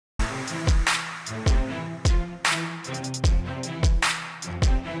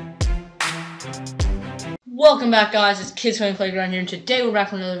Welcome back, guys. It's Kids Playing Playground here, and today we're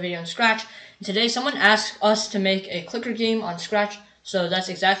back with another video on Scratch. And today someone asked us to make a clicker game on Scratch, so that's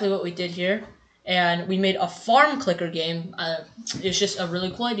exactly what we did here. And we made a farm clicker game. It's just a really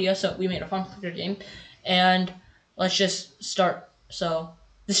cool idea, so we made a farm clicker game. And let's just start. So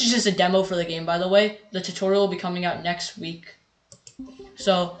this is just a demo for the game, by the way. The tutorial will be coming out next week.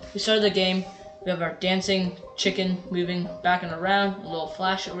 So we started the game. We have our dancing chicken moving back and around, a little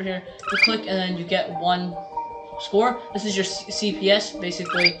flash over here. You click and then you get one score. This is your CPS,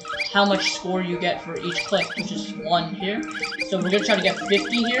 basically how much score you get for each click, which is 1 here. So we're gonna try to get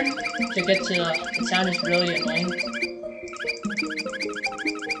 50 here to get to the sound is really annoying.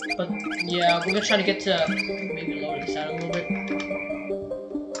 But yeah, we're gonna try to get to maybe lower the sound a little bit.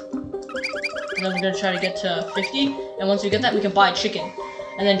 And then we're gonna try to get to 50, and once we get that, we can buy a chicken.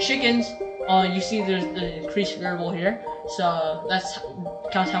 And then chickens, you see there's the increased variable here, so that's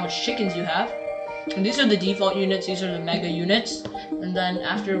counts how much chickens you have. And these are the default units, these are the mega units. And then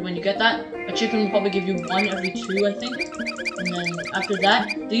after, when you get that, a chicken will probably give you 1 every 2, I think. And then after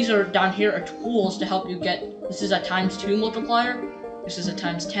that, these are down here are tools to help you get. This is a ×2 multiplier, this is a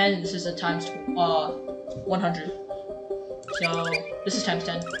 ×10, and this is a times 100. So this is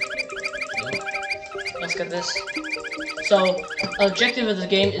 ×10. So let's get this. So, the objective of the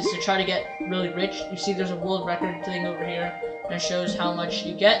game is to try to get really rich. You see there's a world record thing over here, and it shows how much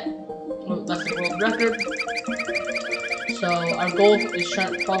you get. Oh, that's the world record. So, our goal is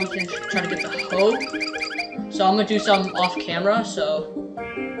probably to try to get the hoe. So, I'm going to do some off camera, so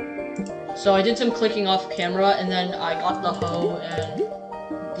I did some clicking off camera, and then I got the hoe, and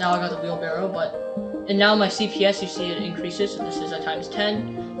now I got the wheelbarrow, and now my CPS, you see it increases, so this is a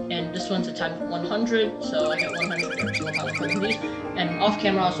 ×10. And this one's a ×100, so I get 100 every single time I click these. And off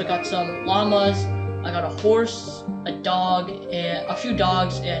camera, I also got some llamas. I got a horse, a dog, and a few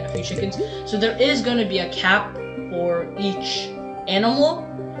dogs, and a few chickens. So there is going to be a cap for each animal.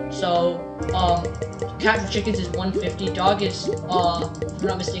 So cat for chickens is 150. Dog is, if I'm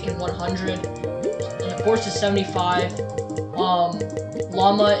not mistaken, 100. And horse is 75.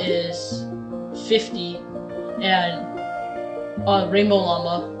 Llama is 50, and rainbow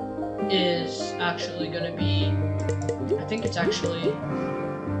llama is actually gonna be, I think it's actually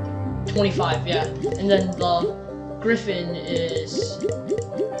 25, yeah. And then the griffin is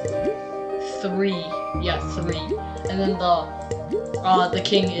 3, yeah, 3. And then the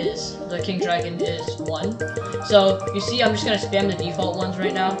king dragon is 1. So you see, I'm just gonna spam the default ones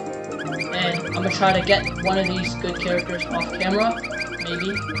right now, and I'm gonna try to get one of these good characters off camera,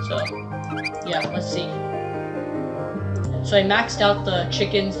 maybe. So yeah, let's see. So I maxed out the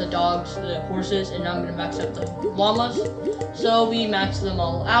chickens, the dogs, the horses, and now I'm going to max out the llamas. So we maxed them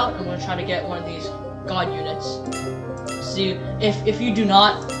all out. I'm going to try to get one of these god units. See, if you do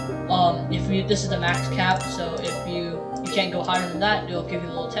not, this is the max cap, so if you can't go higher than that, it'll give you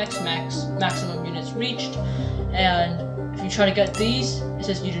a little text, maximum units reached. And if you try to get these, it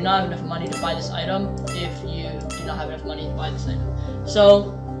says you do not have enough money to buy this item if you do not have enough money to buy this item.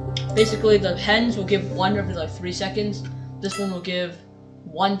 So basically the hens will give 1 every like 3 seconds. This one will give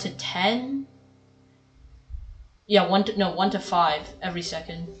 1 to 10. Yeah, 1 to 5 every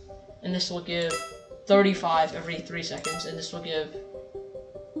second. And this will give 35 every 3 seconds. And this will give,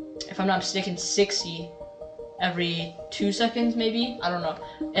 if I'm not mistaken, 60 every 2 seconds, maybe? I don't know.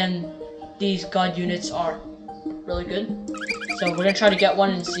 And these god units are really good. So we're gonna try to get one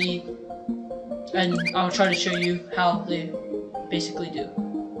and see. And I'll try to show you how they basically do.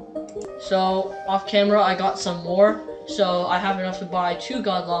 So off camera, I got some more. So I have enough to buy 2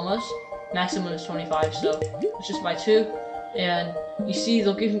 god llamas. Maximum is 25, so let's just buy 2. And you see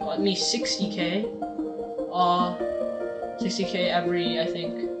they'll give me 60k. 60k every, I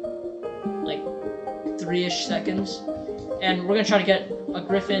think, like 3-ish seconds. And we're gonna try to get a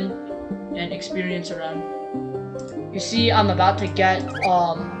griffin and experience around. You see I'm about to get,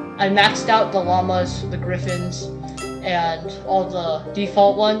 I maxed out the llamas, the griffins, and all the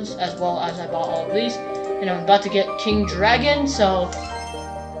default ones, as well as I bought all of these. And I'm about to get King Dragon, so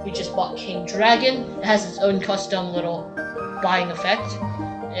we just bought King Dragon. It has its own custom little buying effect.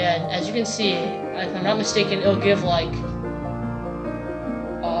 And as you can see, if I'm not mistaken, it'll give like,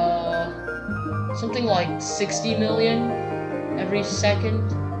 something like 60 million every second,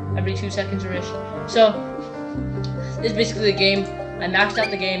 every 2 seconds or ish. So, this is basically the game. I maxed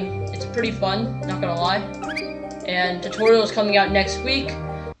out the game. It's pretty fun, not gonna lie. And tutorial is coming out next week.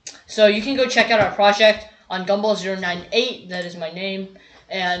 So you can go check out our project on Gumball098, that is my name,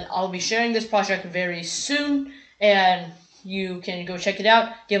 and I'll be sharing this project very soon, and you can go check it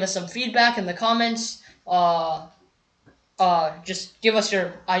out, give us some feedback in the comments, just give us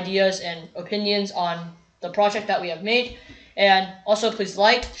your ideas and opinions on the project that we have made. And also, please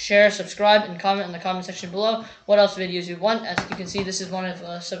like, share, subscribe, and comment in the comment section below what else videos you want. As you can see, this is one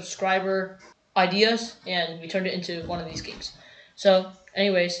of subscriber ideas, and we turned it into one of these games. So,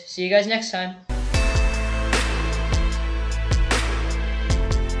 anyways, see you guys next time.